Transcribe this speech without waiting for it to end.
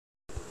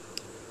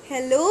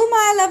Hello,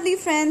 my lovely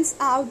friends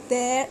out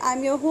there.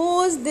 I'm your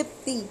host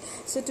Dipti.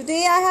 So,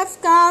 today I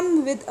have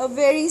come with a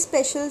very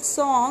special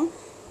song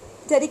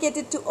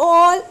dedicated to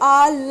all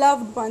our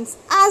loved ones.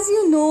 As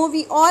you know,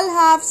 we all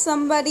have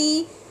someone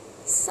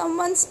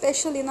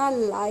special in our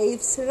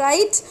lives,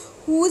 right?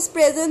 Whose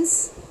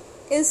presence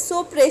is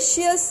so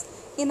precious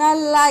in our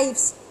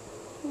lives.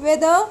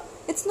 Whether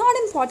it's not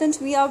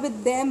important we are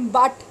with them,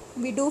 but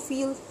we do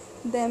feel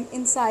them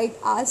inside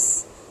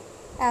us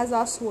as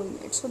our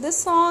soulmate. So this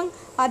song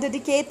are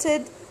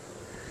dedicated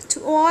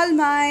to all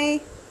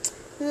my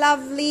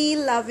lovely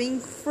loving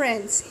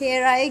friends.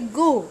 Here I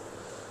go.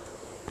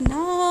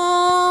 ना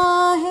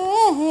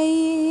है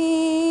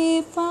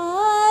ये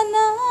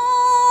पाना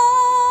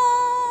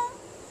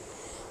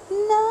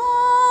ना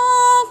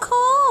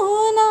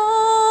खोना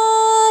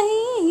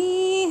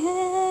ही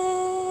है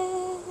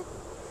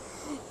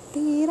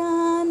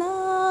तेरा ना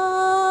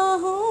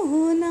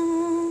होना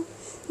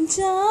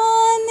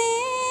जाने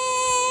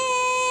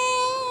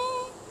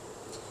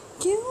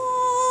क्यों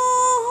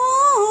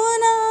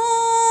होना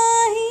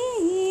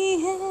ही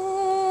है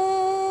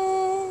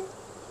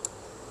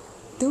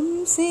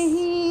तुमसे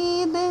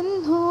ही दिन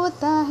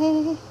होता है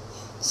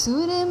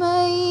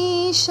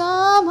सुरमई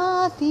शाम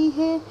आती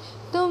है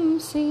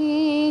तुमसे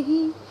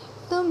ही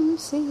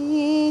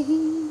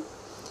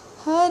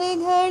हर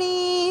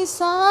घड़ी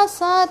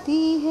सांस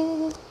आती है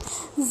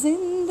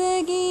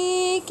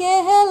जिंदगी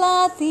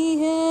कहलाती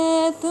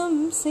है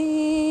तुमसे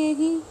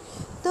ही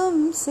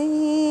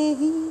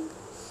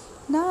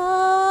ना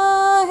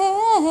है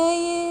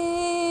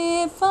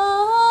ये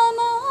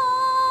पाना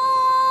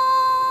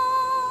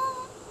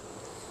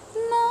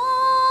ना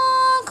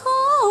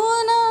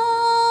खोना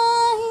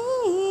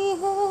ही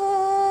है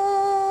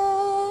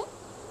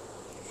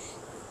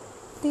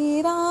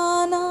तेरा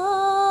ना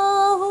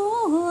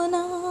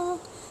होना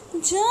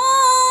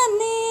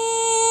जाने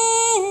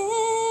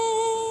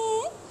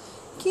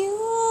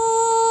क्यों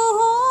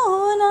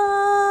होना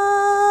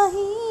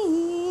ही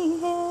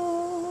है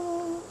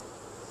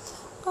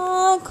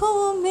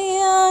आँखों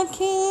में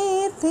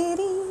आँखें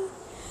तेरी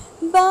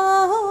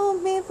बाहों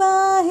में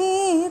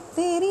बाहें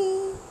तेरी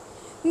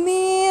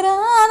मेरा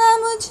ना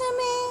मुझ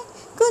में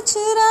कुछ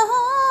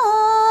रहा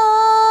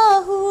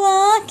हुआ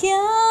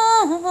क्या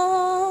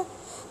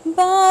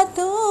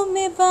बातों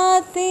में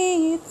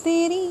बातें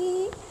तेरी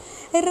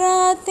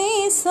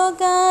रातें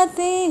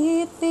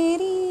सौगातें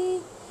तेरी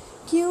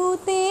क्यों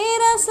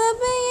तेरा सब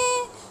ये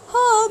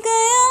हो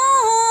गया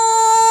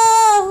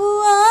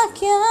हुआ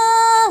क्या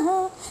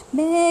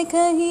मैं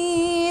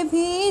कहीं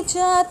भी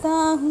जाता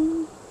हूँ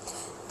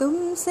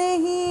तुमसे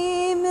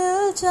ही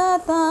मिल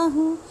जाता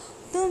हूँ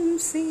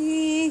तुमसे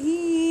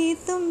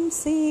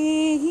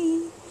ही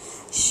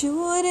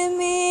शोर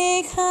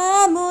में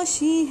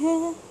खामोशी है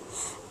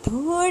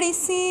थोड़ी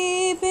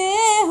सी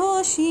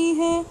बेहोशी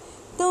है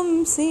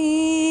तुमसे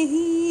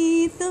ही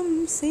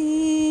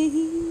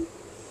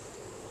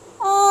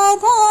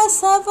आधा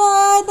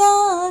सवादा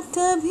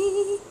कभी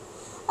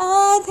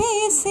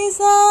आधे से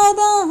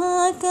ज़्यादा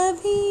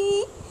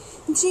कभी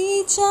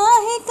जी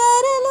चाहे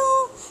कर लो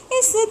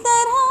इस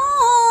तरह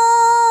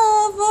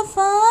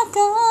वफा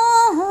का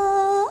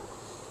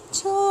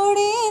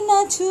छोड़े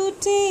न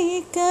छूटे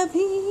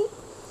कभी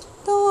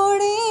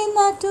तोड़े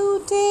न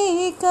टूटे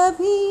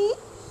कभी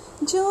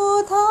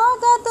जो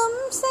धागा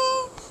तुमसे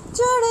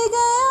जुड़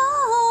गया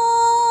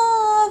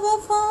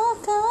वफा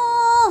का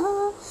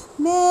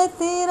मैं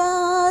तेरा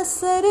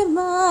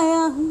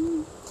सरमाया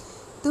हूँ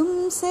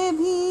तुमसे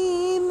भी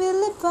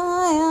मिल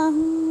पाया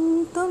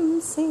हूँ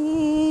तुमसे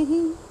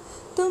ही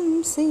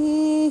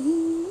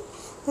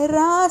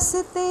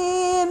रास्ते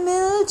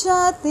मिल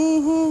जाते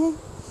हैं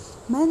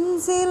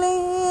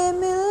मंजिलें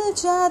मिल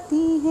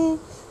जाती हैं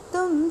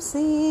तुमसे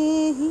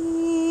ही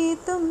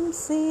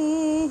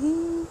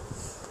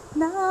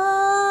ना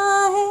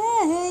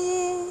है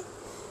ये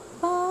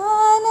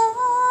पाना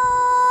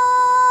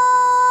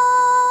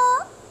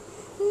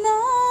ना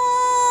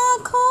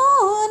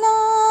खोना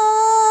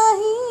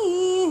ही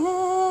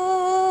है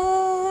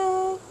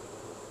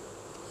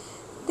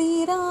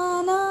तेरा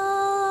ना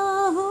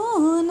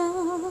होना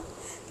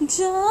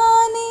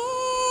जाने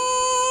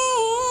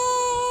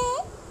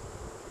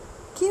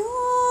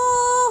क्यों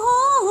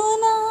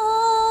होना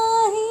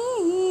ही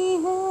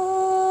है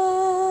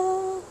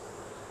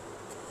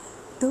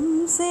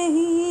तुमसे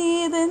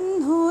ही दिन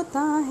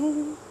होता है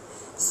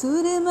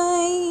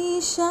सुरमई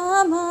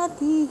शाम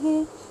आती है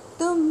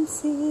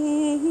तुमसे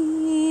ही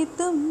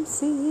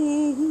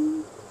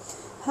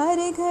हर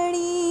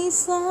घड़ी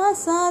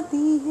सांस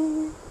आती है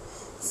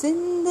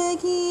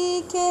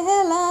जिंदगी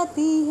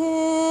कहलाती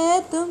है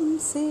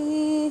तुमसे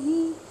ही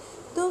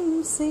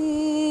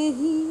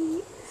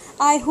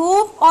I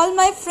hope all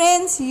my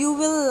friends you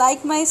will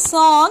like my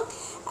song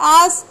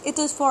as it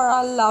is for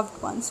our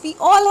loved ones. We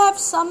all have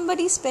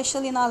somebody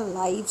special in our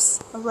lives,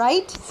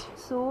 right?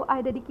 So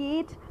I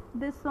dedicate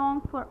this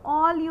song for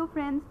all you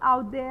friends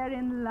out there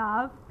in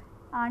love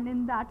and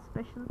in that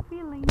special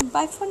feeling.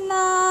 Bye for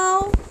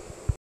now.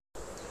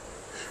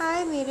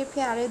 हाय मेरे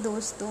प्यारे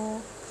दोस्तों,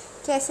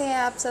 कैसे हैं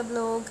आप सब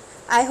लोग।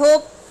 I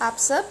hope आप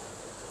सब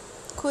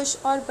खुश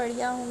और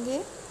बढ़िया होंगे,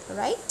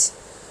 राइट।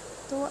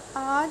 तो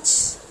आज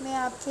मैं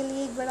आपके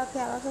लिए एक बड़ा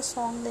प्यारा सा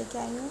सॉन्ग लेके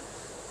आई हूँ,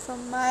 from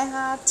my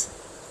heart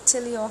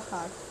till your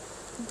heart,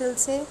 दिल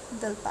से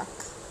दिल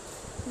तक,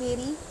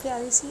 मेरी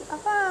प्यारी सी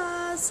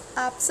आवाज़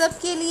आप सब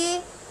के लिए।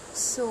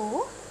 So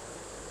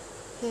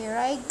here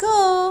I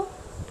go.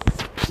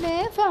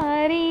 मैं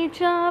फारी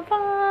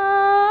जावा,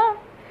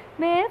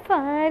 मैं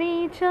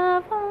फारी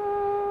जावा,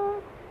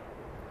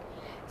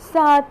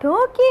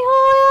 साथों की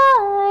होया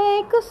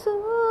एक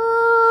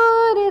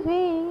कसूर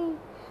रे।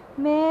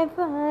 मैं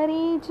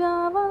वारी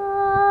जावा,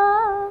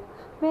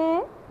 मैं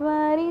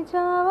वारी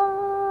जावा,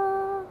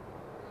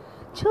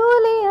 छू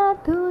लिया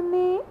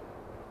तूने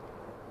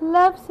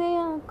लब से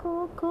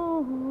आँखों को,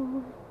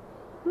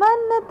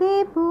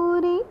 मन्नतें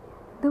पूरी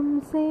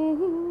तुमसे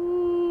ही।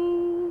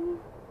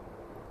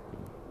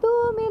 तू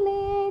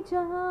मिले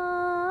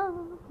जहाँ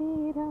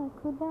मेरा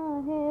खुदा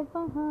है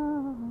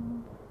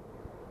वहाँ,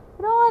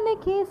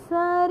 रौनकें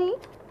सारी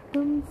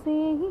तुमसे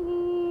ही।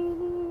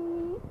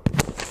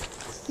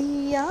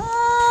 पिया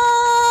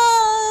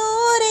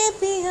रे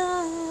पिया,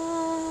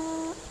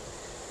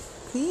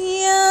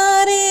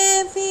 पिया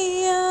रे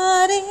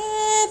पिया रे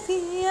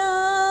पिया,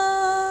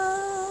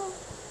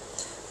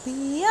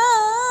 पिया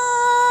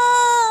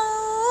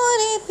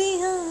रे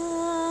पिया,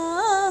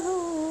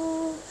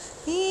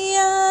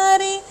 पिया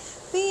रे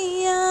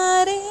पिया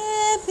रे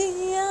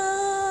पिया।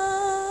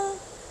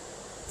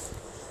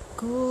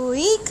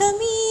 कोई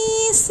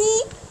कमी सी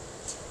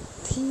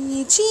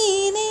थी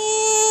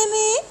जीने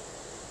में,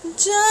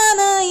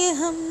 जाना ये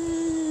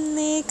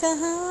हमने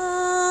कहा,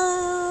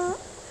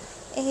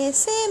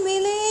 ऐसे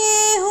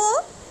मिले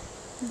हो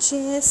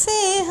जैसे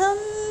हम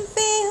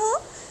पे हो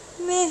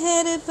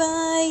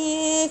मेहरबान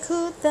ये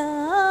खुदा।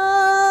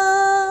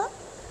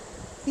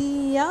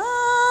 पिया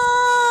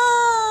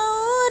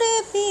रे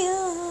पिया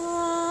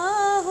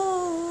हो,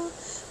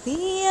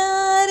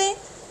 पिया रे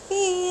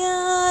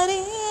पिया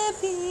रे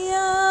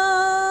पिया।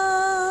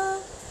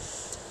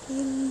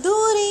 इन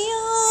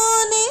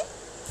दूरियों ने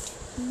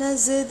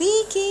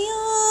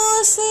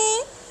नज़दीकियों से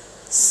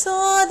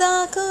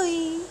सौदा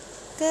कोई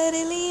कर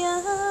लिया,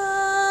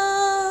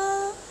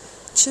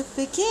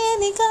 चुपके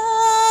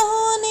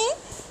निगाहों ने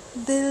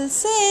दिल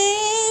से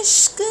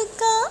इश्क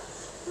का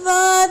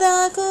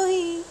वादा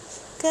कोई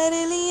कर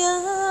लिया।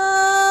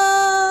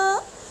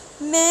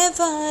 मैं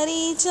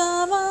वारी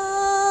जावा,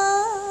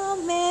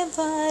 मैं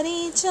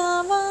वारी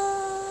जावा,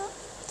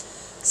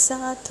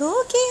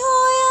 साथों की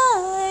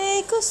होया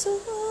एक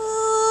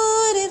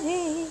कसूर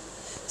रे।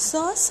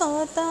 सौ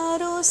सौ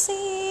तारों से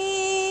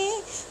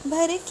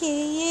भर के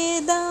ये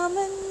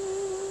दामन,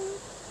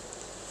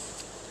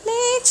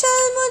 ले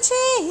चल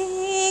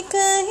मुझे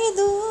कहीं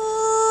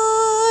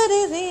दूर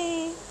रे।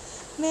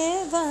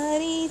 मैं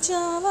वारी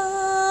जावा,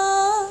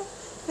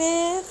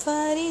 मैं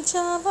वारी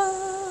जावा,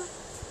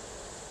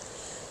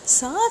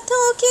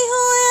 साथों की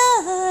होया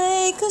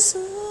एक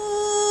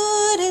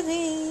कसूर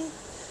रे।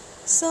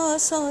 सौ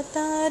सौ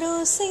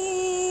तारों से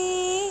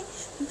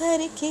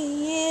भर के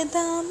ये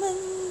दामन,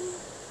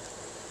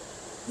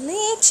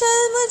 ले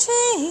चल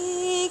मुझे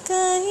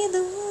कहीं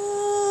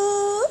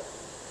दूर।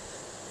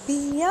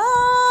 पिया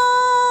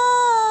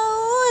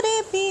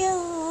रे पिया,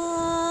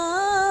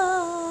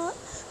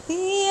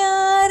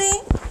 पिया रे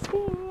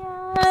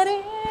पिया रे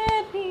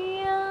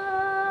पिया।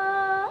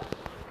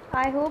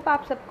 आई होप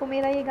आप सबको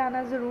मेरा ये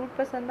गाना ज़रूर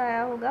पसंद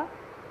आया होगा।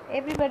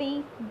 Everybody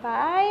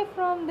bye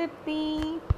from Deepti.